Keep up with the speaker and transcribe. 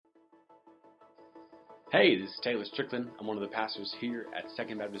Hey, this is Taylor Strickland. I'm one of the pastors here at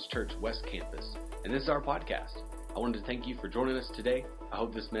Second Baptist Church West Campus, and this is our podcast. I wanted to thank you for joining us today. I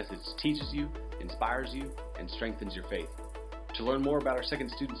hope this message teaches you, inspires you, and strengthens your faith. To learn more about our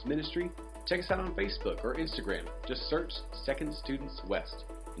Second Students Ministry, check us out on Facebook or Instagram. Just search Second Students West.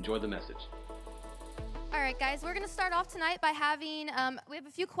 Enjoy the message. All right, guys, we're going to start off tonight by having, we have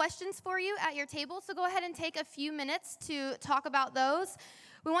a few questions for you at your table, so go ahead and take a few minutes to talk about those.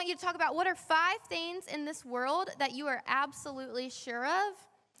 We want you to talk about what are 5 things in this world that you are absolutely sure of,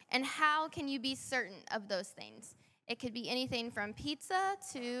 and how can you be certain of those things? It could be anything from pizza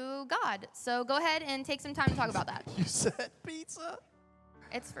to God. So go ahead and take some time to talk about that. You said pizza?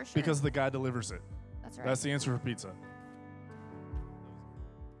 It's for sure. Because the guy delivers it. That's right. That's the answer for pizza.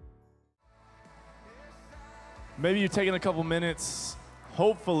 Maybe you've taken a couple minutes.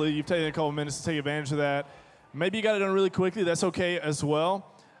 Hopefully you've taken a couple minutes to take advantage of that. Maybe you got it done really quickly. That's okay as well.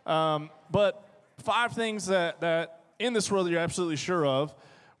 But 5 things that in this world that you're absolutely sure of.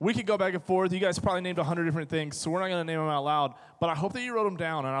 We could go back and forth. You guys probably named 100 different things, so we're not going to name them out loud. But I hope that you wrote them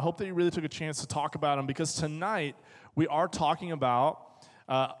down, and I hope that you really took a chance to talk about them, because tonight we are talking about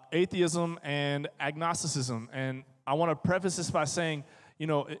atheism and agnosticism. And I want to preface this by saying, you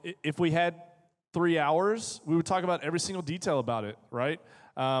know, if we had 3 hours, we would talk about every single detail about it, right?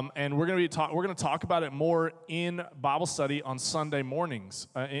 And we're going to talk about it more in Bible study on Sunday mornings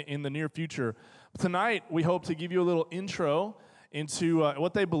in the near future. Tonight, we hope to give you a little intro into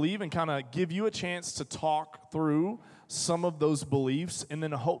what they believe and kind of give you a chance to talk through some of those beliefs, and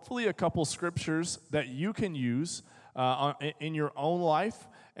then hopefully a couple scriptures that you can use in your own life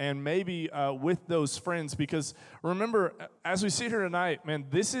and maybe with those friends. Because remember, as we sit here tonight, man,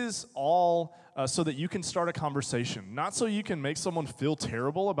 this is all so that you can start a conversation, not so you can make someone feel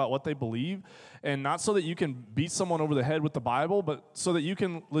terrible about what they believe, and not so that you can beat someone over the head with the Bible, but so that you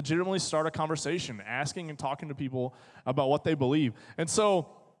can legitimately start a conversation, asking and talking to people about what they believe. And so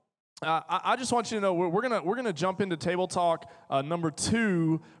I just want you to know we're gonna jump into table talk number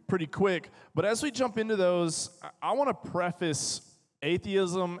 2 pretty quick. But as we jump into those, I want to preface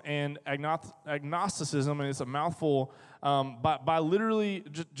atheism and agnosticism, and it's a mouthful, by literally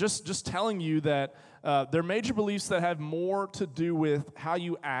just telling you that they're major beliefs that have more to do with how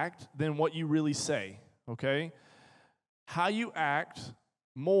you act than what you really say, okay? How you act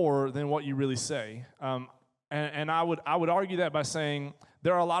more than what you really say. And I would argue that by saying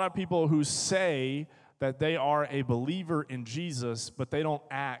there are a lot of people who say that they are a believer in Jesus, but they don't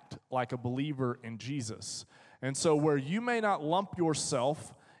act like a believer in Jesus. And so where you may not lump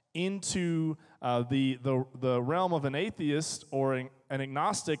yourself into the realm of an atheist or an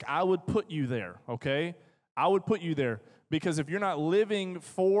agnostic, I would put you there, okay? I would put you there, because if you're not living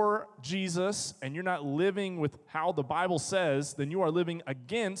for Jesus and you're not living with how the Bible says, then you are living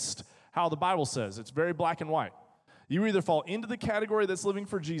against how the Bible says. It's very black and white. You either fall into the category that's living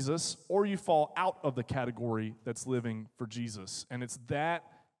for Jesus, or you fall out of the category that's living for Jesus. And it's that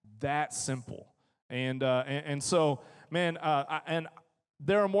simple. And so, man, and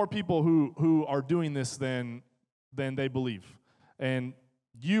there are more people who are doing this than they believe. And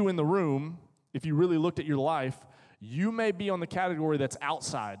you in the room, if you really looked at your life, you may be on the category that's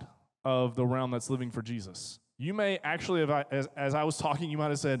outside of the realm that's living for Jesus. You may actually, as I was talking, you might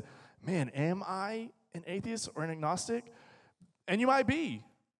have said, man, am I an atheist or an agnostic? And you might be.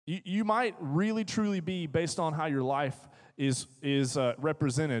 You might really, truly be, based on how your life is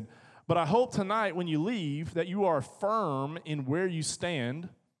represented. But I hope tonight when you leave that you are firm in where you stand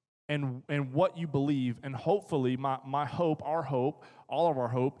and what you believe. And hopefully, my hope, our hope, all of our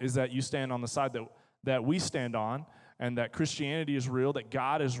hope is that you stand on the side that we stand on, and that Christianity is real, that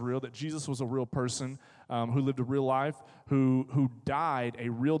God is real, that Jesus was a real person who lived a real life, who died a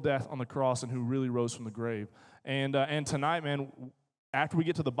real death on the cross, and who really rose from the grave. And tonight, man, after we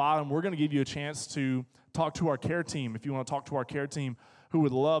get to the bottom, we're going to give you a chance to talk to our care team. If you want to talk to our care team, who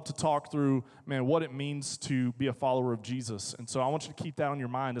would love to talk through, man, what it means to be a follower of Jesus. And so I want you to keep that on your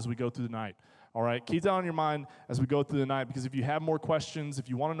mind as we go through the night. All right, keep that on your mind as we go through the night, because if you have more questions, if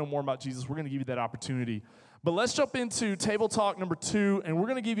you want to know more about Jesus, we're going to give you that opportunity. But let's jump into table talk number 2, and we're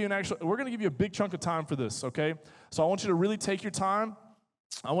going to give you a big chunk of time for this, okay? So I want you to really take your time.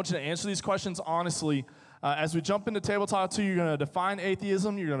 I want you to answer these questions honestly. As we jump into table talk 2, you're going to define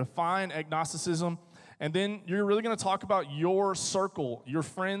atheism, you're going to define agnosticism, and then you're really going to talk about your circle, your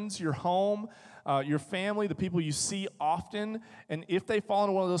friends, your home, your family, the people you see often, and if they fall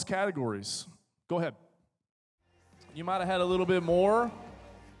into one of those categories. Go ahead. You might have had a little bit more.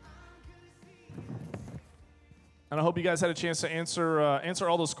 And I hope you guys had a chance to answer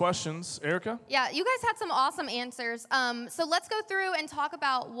all those questions. Erica? Yeah, you guys had some awesome answers. So let's go through and talk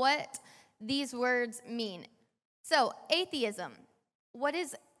about what these words mean. So, atheism. What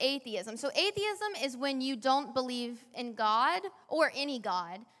is atheism? So, atheism is when you don't believe in God or any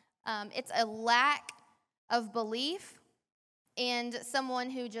God. It's a lack of belief and someone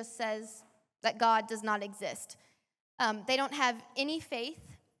who just says that God does not exist. They don't have any faith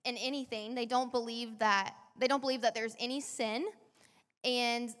in anything. They don't believe that there's any sin,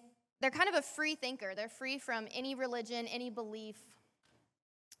 and they're kind of a free thinker. They're free from any religion, any belief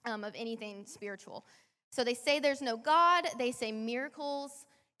of anything spiritual. So they say there's no God. They say miracles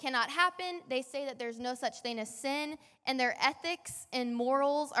cannot happen. They say that there's no such thing as sin, and their ethics and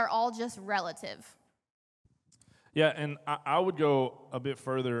morals are all just relative. Yeah, and I would go a bit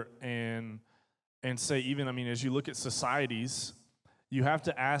further and say, even, as you look at societies, you have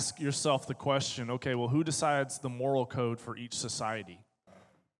to ask yourself the question, okay, well, who decides the moral code for each society?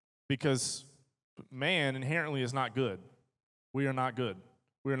 Because man inherently is not good. We are not good.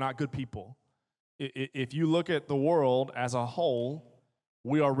 We are not good people. If you look at the world as a whole,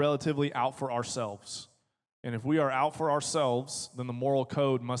 we are relatively out for ourselves. And if we are out for ourselves, then the moral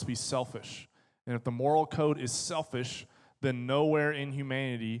code must be selfish. And if the moral code is selfish, then nowhere in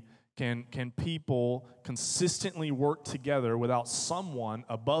humanity can people consistently work together without someone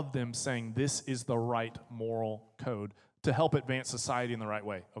above them saying this is the right moral code to help advance society in the right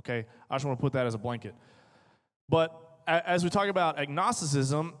way, okay? I just want to put that as a blanket. But as we talk about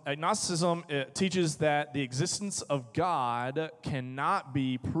agnosticism teaches that the existence of God cannot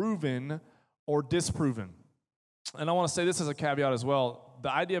be proven or disproven. And I want to say this as a caveat as well.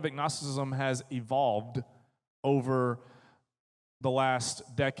 The idea of agnosticism has evolved over the last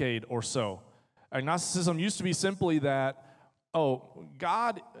decade or so. Agnosticism used to be simply that,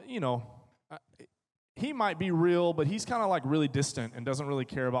 God, he might be real, but he's kind of like really distant and doesn't really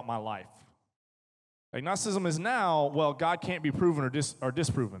care about my life. Agnosticism is now, well, God can't be proven or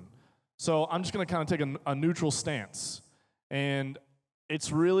disproven. So I'm just going to kind of take a neutral stance. And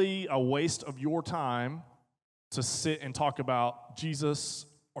it's really a waste of your time to sit and talk about Jesus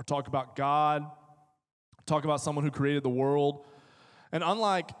or talk about God, talk about someone who created the world. And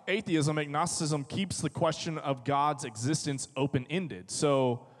unlike atheism, agnosticism keeps the question of God's existence open-ended.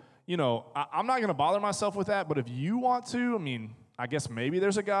 So, I'm not going to bother myself with that, but if you want to, I guess maybe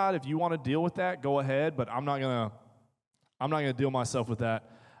there's a God. If you want to deal with that, go ahead, but I'm not going to deal myself with that.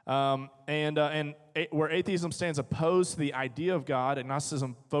 Where atheism stands opposed to the idea of God,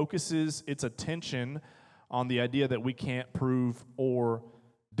 agnosticism focuses its attention on the idea that we can't prove or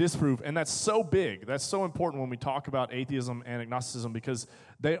disprove. And that's so big. That's so important when we talk about atheism and agnosticism because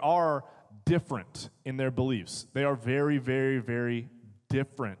they are different in their beliefs. They are very, very, very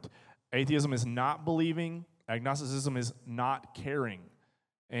different. Atheism is not believing. Agnosticism is not caring.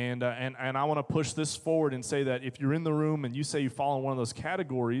 And I want to push this forward and say that if you're in the room and you say you fall in one of those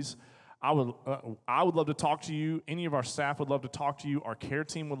categories, I would love to talk to you. Any of our staff would love to talk to you. Our care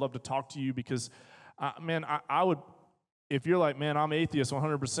team would love to talk to you because, I would, if you're like, man, I'm atheist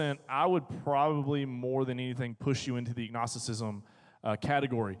 100%, I would probably more than anything push you into the agnosticism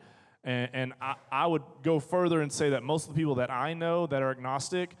category. And I would go further and say that most of the people that I know that are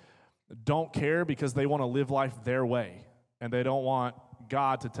agnostic don't care because they want to live life their way, and they don't want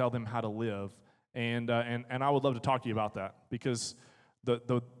God to tell them how to live. And I would love to talk to you about that because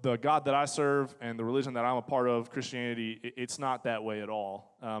the God that I serve and the religion that I'm a part of, Christianity, it's not that way at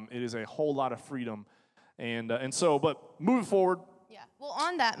all. It is a whole lot of freedom. But moving forward. Yeah. Well,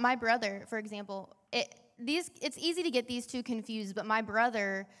 on that, my brother, for example, it's easy to get these two confused, but my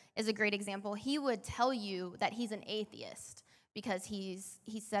brother is a great example. He would tell you that he's an atheist because he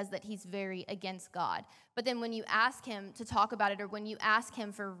says that he's very against God. But then when you ask him to talk about it or when you ask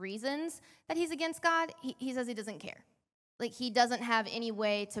him for reasons that he's against God, he says he doesn't care. Like, he doesn't have any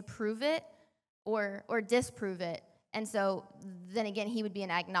way to prove it or disprove it. And so then again, he would be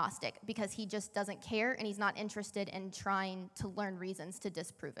an agnostic because he just doesn't care and he's not interested in trying to learn reasons to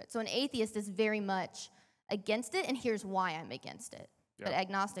disprove it. So an atheist is very much against it, and here's why I'm against it. Yeah. But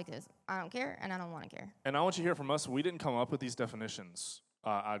agnostic is, I don't care and I don't want to care. And I want you to hear from us, we didn't come up with these definitions.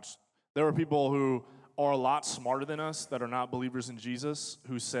 There were people who are a lot smarter than us that are not believers in Jesus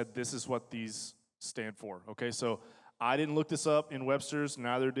who said this is what these stand for. Okay, so I didn't look this up in Webster's,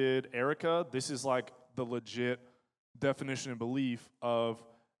 neither did Erica. This is like the legit definition and belief of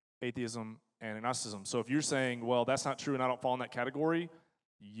atheism and agnosticism. So if you're saying, well, that's not true and I don't fall in that category,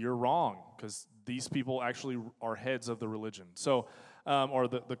 you're wrong because these people actually are heads of the religion. So, or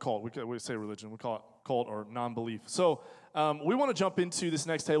the cult. We say religion. We call it cult or non-belief. So we want to jump into this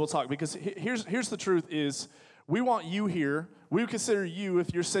next table talk because here's the truth is we want you here. We would consider you,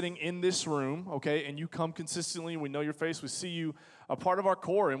 if you're sitting in this room, okay, and you come consistently, we know your face, we see you, a part of our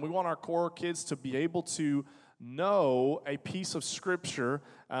core, and we want our core kids to be able to know a piece of Scripture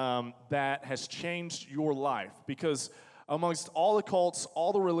that has changed your life. Because amongst all the cults,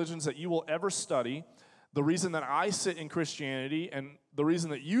 all the religions that you will ever study, the reason that I sit in Christianity and the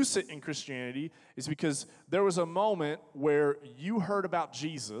reason that you sit in Christianity is because there was a moment where you heard about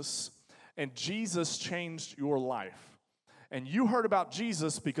Jesus and Jesus changed your life. And you heard about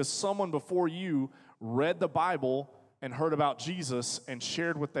Jesus because someone before you read the Bible and heard about Jesus and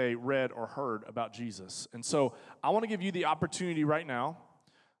shared what they read or heard about Jesus. And so I want to give you the opportunity right now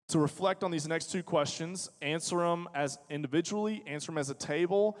to reflect on these next two questions, answer them as individually, answer them as a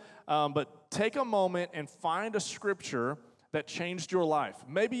table, but take a moment and find a scripture that changed your life.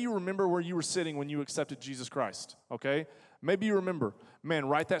 Maybe you remember where you were sitting when you accepted Jesus Christ, okay? Maybe you remember. Man,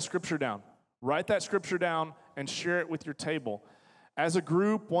 write that scripture down. Write that scripture down and share it with your table. As a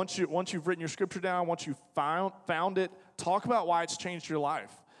group, once you've written your scripture down, once you've found it, talk about why it's changed your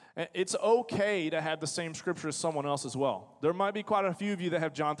life. It's okay to have the same scripture as someone else as well. There might be quite a few of you that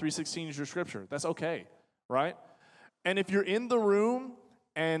have John 3:16 as your scripture. That's okay, right? And if you're in the room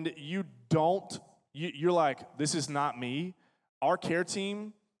and you're like, this is not me, our care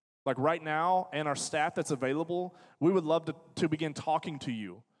team, like right now, and our staff that's available, we would love to begin talking to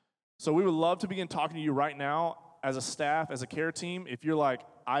you. So we would love to begin talking to you right now as a staff, as a care team. If you're like,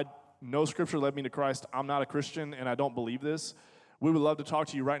 no scripture led me to Christ, I'm not a Christian, and I don't believe this, we would love to talk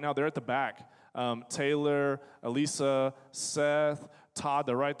to you right now. They're at the back. Taylor, Elisa, Seth, Todd,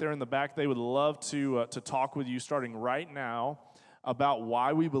 they're right there in the back. They would love to talk with you starting right now about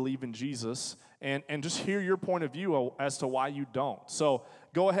why we believe in Jesus and just hear your point of view as to why you don't. So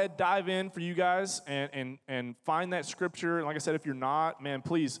go ahead, dive in for you guys and find that scripture. And like I said, if you're not, man,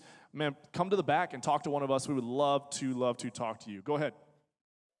 please, come to the back and talk to one of us. We would love to talk to you. Go ahead.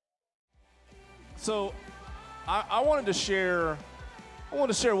 So I wanted to share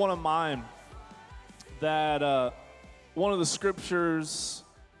one of mine, that one of the scriptures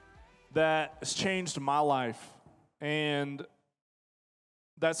that has changed my life. And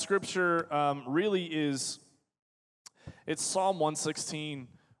that scripture really is, it's Psalm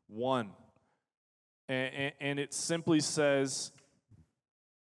 116:1. And it simply says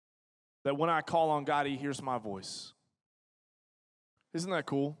that when I call on God, he hears my voice. Isn't that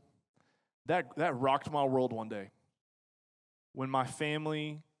cool? That rocked my world one day. When my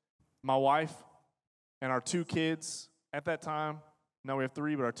family, my wife, and our two kids at that time, now we have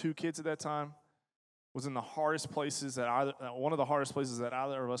three, but our two kids at that time, was in the hardest places one of the hardest places that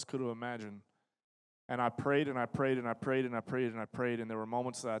either of us could have imagined. And I prayed and I prayed and I prayed and I prayed and I prayed, and there were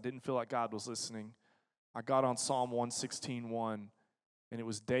moments that I didn't feel like God was listening. I got on Psalm 116:1, and it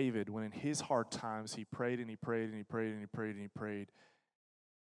was David when in his hard times he prayed and he prayed and he prayed and he prayed and he prayed.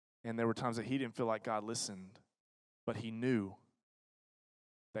 And there were times that he didn't feel like God listened, but he knew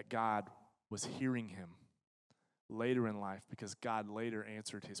that God was hearing him later in life because God later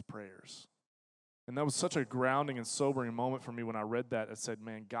answered his prayers. And that was such a grounding and sobering moment for me when I read that. It said,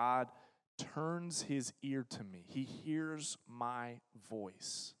 man, God turns his ear to me. He hears my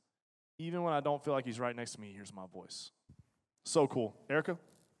voice. Even when I don't feel like he's right next to me, he hears my voice. So cool. Erica?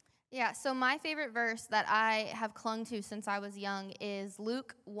 Yeah, so my favorite verse that I have clung to since I was young is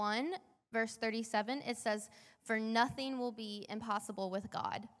Luke 1, verse 37. It says, "For nothing will be impossible with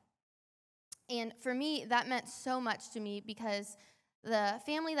God." And for me, that meant so much to me because the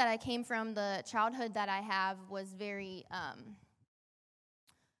family that I came from, the childhood that I have was very,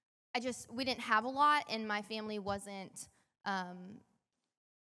 we didn't have a lot, and my family wasn't, I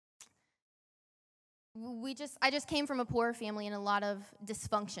just came from a poor family and a lot of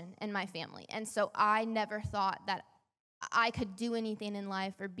dysfunction in my family. And so I never thought that I could do anything in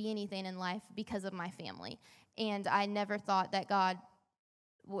life or be anything in life because of my family. And I never thought that God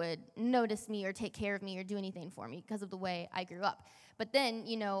would notice me or take care of me or do anything for me because of the way I grew up. But then,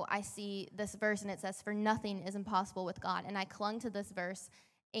 I see this verse and it says, "For nothing is impossible with God." And I clung to this verse,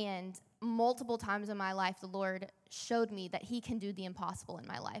 and multiple times in my life, the Lord showed me that he can do the impossible in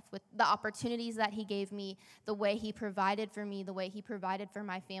my life with the opportunities that he gave me, the way he provided for me, the way he provided for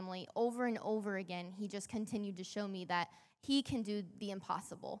my family. Over and over again, he just continued to show me that he can do the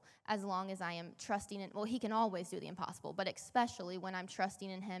impossible as long as I am trusting in, well, he can always do the impossible, but especially when I'm trusting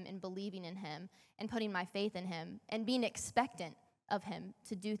in him and believing in him and putting my faith in him and being expectant of him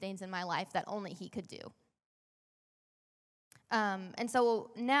to do things in my life that only he could do. And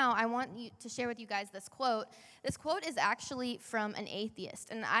so now I want to share with you guys this quote. This quote is actually from an atheist,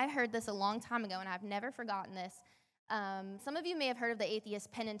 and I heard this a long time ago, and I've never forgotten this. Some of you may have heard of the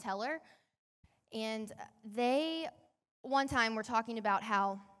atheist Penn and Teller, And they, one time, were talking about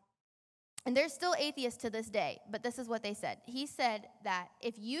how, and they're still atheists to this day, but this is what they said. He said that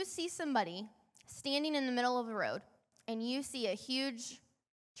if you see somebody standing in the middle of the road and you see a huge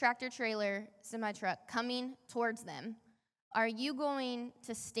tractor trailer, semi-truck coming towards them, are you going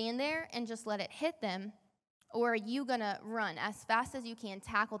to stand there and just let it hit them, or are you going to run as fast as you can,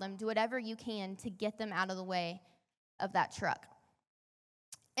 tackle them, do whatever you can to get them out of the way of that truck?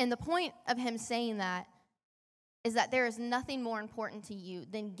 And the point of him saying that is that there is nothing more important to you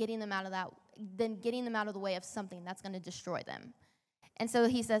than getting them out of the way of something that's going to destroy them. And so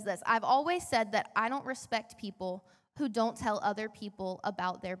he says this, I've always said that I don't respect people who don't tell other people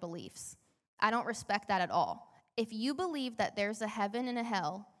about their beliefs. I don't respect that at all. If you believe that there's a heaven and a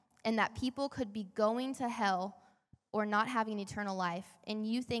hell, and that people could be going to hell or not having eternal life, and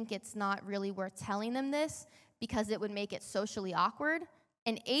you think it's not really worth telling them this because it would make it socially awkward,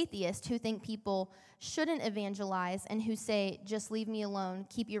 an atheist who think people shouldn't evangelize and who say, just leave me alone,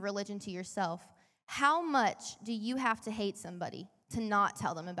 keep your religion to yourself, how much do you have to hate somebody to not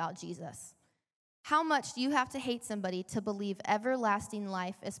tell them about Jesus? How much do you have to hate somebody to believe everlasting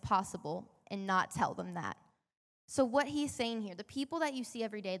life is possible and not tell them that? So what he's saying here, the people that you see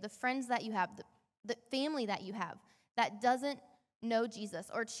every day, the friends that you have, the family that you have that doesn't know Jesus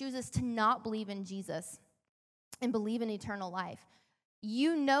or chooses to not believe in Jesus and believe in eternal life,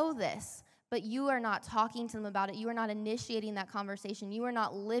 you know this, but you are not talking to them about it. You are not initiating that conversation. You are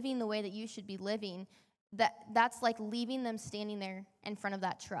not living the way that you should be living. That's like leaving them standing there in front of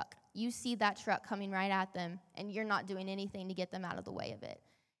that truck. You see that truck coming right at them, and you're not doing anything to get them out of the way of it.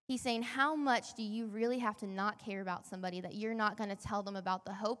 He's saying, how much do you really have to not care about somebody that you're not going to tell them about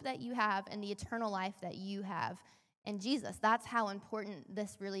the hope that you have and the eternal life that you have in Jesus? That's how important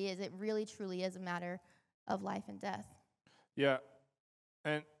this really is. It really, truly is a matter of life and death. Yeah,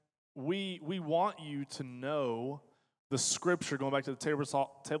 and we want you to know the scripture, going back to the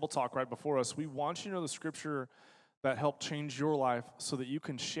table talk right before us, we want you to know the scripture that helped change your life so that you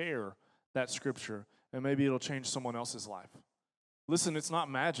can share that scripture, and maybe it'll change someone else's life. Listen, it's not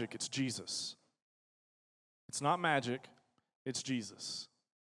magic, it's Jesus. It's not magic, it's Jesus.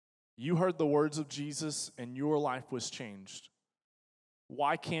 You heard the words of Jesus and your life was changed.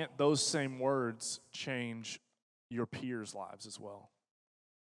 Why can't those same words change your peers' lives as well?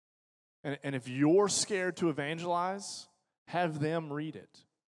 And if you're scared to evangelize, have them read it.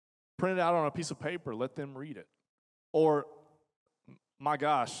 Print it out on a piece of paper, let them read it. Or, my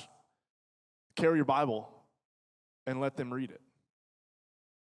gosh, carry your Bible and let them read it.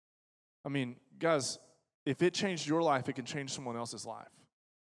 I mean, guys, if it changed your life, it can change someone else's life.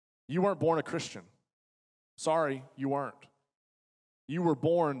 You weren't born a Christian. Sorry, you weren't. You were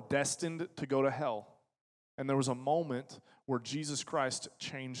born destined to go to hell. And there was a moment where Jesus Christ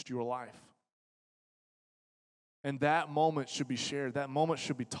changed your life. And that moment should be shared. That moment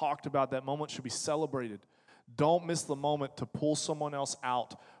should be talked about. That moment should be celebrated. Don't miss the moment to pull someone else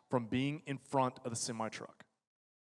out from being in front of the semi-truck.